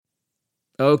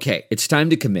Okay, it's time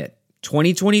to commit.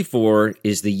 2024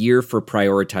 is the year for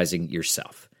prioritizing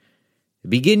yourself.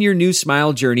 Begin your new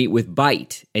smile journey with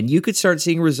Byte, and you could start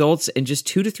seeing results in just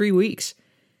 2 to 3 weeks.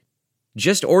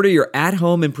 Just order your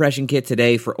at-home impression kit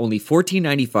today for only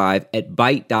 $14.95 at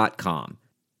Byte.com.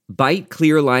 Byte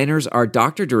clear liners are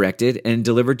doctor-directed and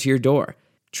delivered to your door.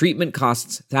 Treatment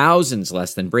costs thousands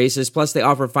less than braces, plus they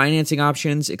offer financing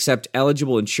options, accept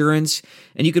eligible insurance,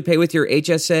 and you could pay with your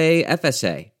HSA,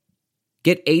 FSA.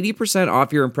 Get 80%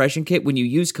 off your impression kit when you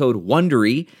use code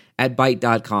WONDERY at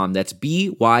Byte.com. That's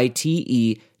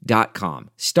BYTE.com.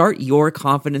 Start your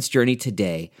confidence journey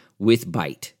today with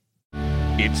Byte.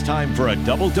 It's time for a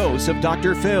double dose of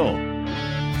Dr. Phil.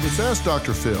 It's Ask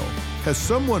Dr. Phil. Has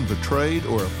someone betrayed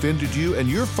or offended you and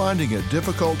you're finding it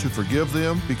difficult to forgive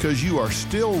them because you are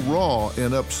still raw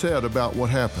and upset about what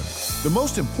happened? The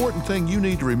most important thing you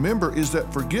need to remember is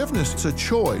that forgiveness is a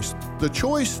choice. The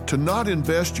choice to not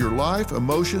invest your life,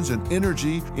 emotions, and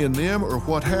energy in them or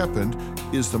what happened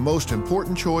is the most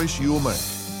important choice you'll make.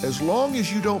 As long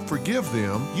as you don't forgive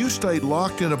them, you stay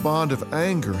locked in a bond of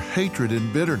anger, hatred,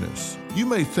 and bitterness. You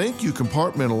may think you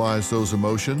compartmentalize those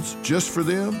emotions just for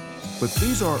them, but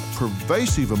these are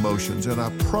pervasive emotions, and I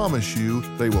promise you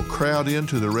they will crowd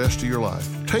into the rest of your life.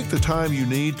 Take the time you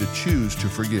need to choose to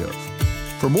forgive.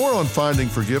 For more on finding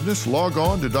forgiveness, log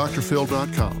on to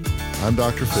drphil.com. I'm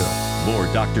Dr. Phil.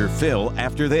 More Dr. Phil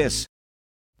after this.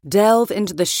 Delve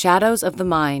into the shadows of the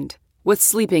mind with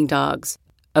Sleeping Dogs,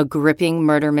 a gripping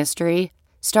murder mystery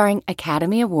starring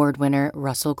Academy Award winner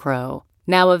Russell Crowe.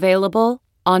 Now available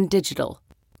on digital.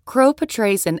 Crowe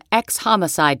portrays an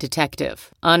ex-homicide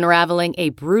detective unraveling a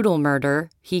brutal murder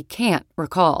he can't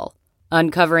recall.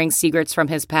 Uncovering secrets from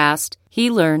his past, he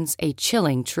learns a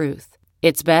chilling truth.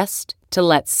 It's best to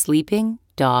let sleeping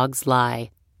dogs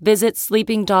lie. Visit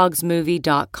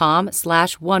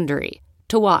sleepingdogsmovie.com/Wondery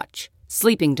to watch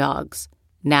Sleeping Dogs,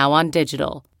 now on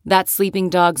digital. That's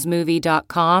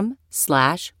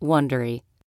sleepingdogsmovie.com/Wondery.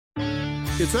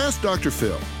 It's Ask Dr.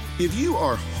 Phil. If you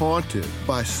are haunted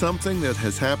by something that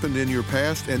has happened in your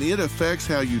past and it affects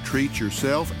how you treat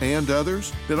yourself and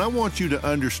others, then I want you to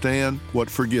understand what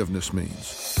forgiveness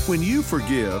means. When you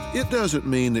forgive, it doesn't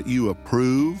mean that you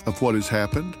approve of what has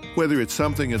happened, whether it's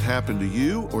something that happened to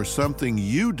you or something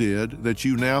you did that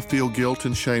you now feel guilt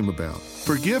and shame about.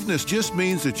 Forgiveness just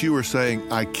means that you are saying,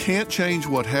 I can't change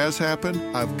what has happened.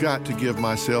 I've got to give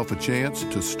myself a chance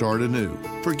to start anew.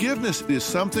 Forgiveness is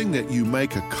something that you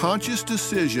make a conscious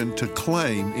decision to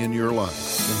claim in your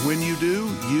life. And when you do,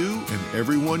 you and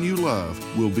everyone you love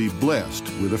will be blessed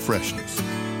with a freshness.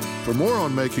 For more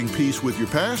on making peace with your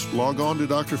past, log on to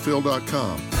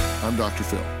drphil.com. I'm Dr.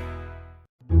 Phil.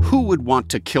 Who would want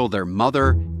to kill their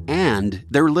mother and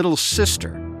their little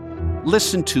sister?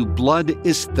 Listen to Blood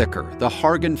is Thicker, the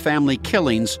Hargan family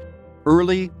killings,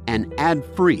 early and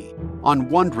ad-free on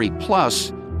Wondery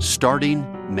Plus starting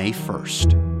May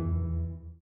 1st.